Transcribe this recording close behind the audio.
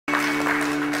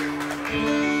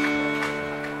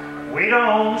We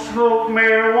don't smoke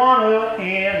marijuana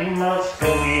in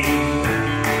Muskogee.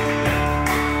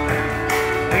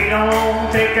 We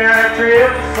don't take our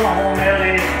trips on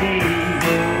LSD.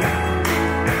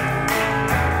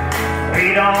 We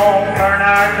don't burn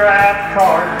our draft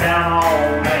cards down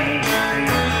on Main Street.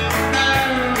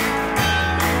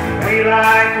 We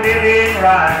like living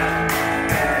right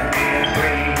and being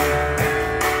free.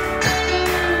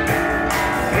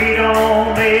 We don't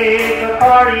make a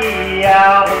party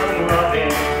out of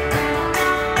loving.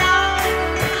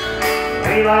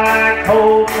 We like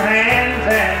holding hands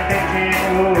and pitching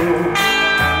woo.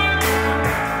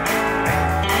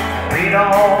 We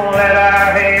don't let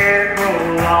our hair grow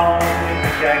long and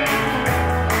shaggy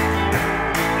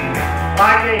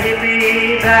like the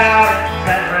hippies out in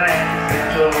San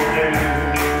Francisco do.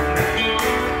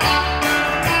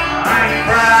 I'm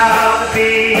proud to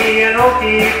be an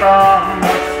Okie from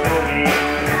Muskogee,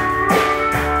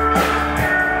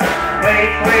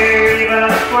 place where even a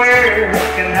square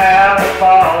can have a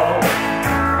ball.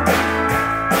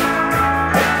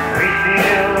 We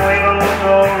still wave a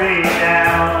glory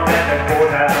down at the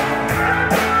courthouse.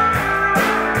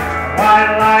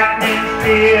 White lightning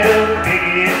still the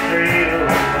biggest thrill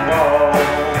of all.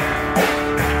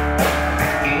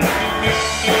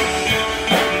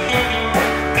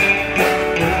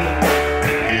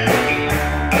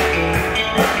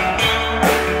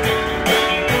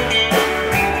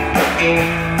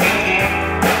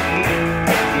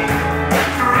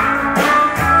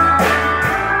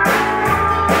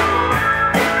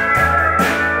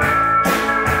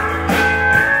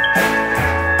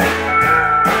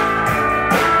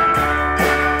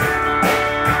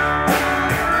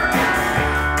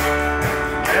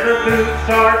 The boots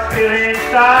are still in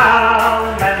style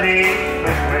and manly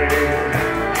footwear.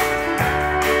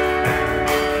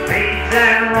 Beads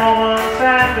and Roman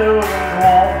sandals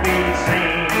won't be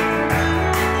seen.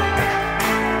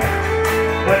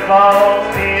 Football's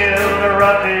still the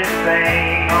roughest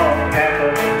thing on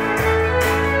campus.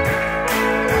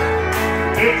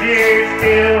 Kids here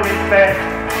still respect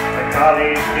the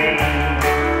college dean.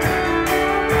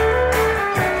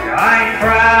 I'm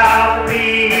proud to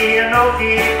be an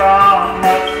Okie from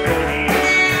Muskogee,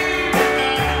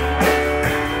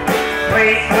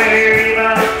 place where even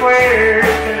a square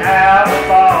can have a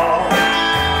ball.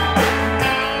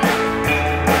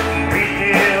 We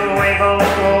still wave old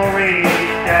glory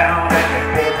down at the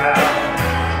courthouse,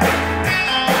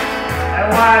 and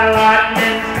white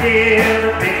lightning still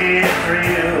the biggest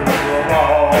thrill of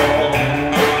all.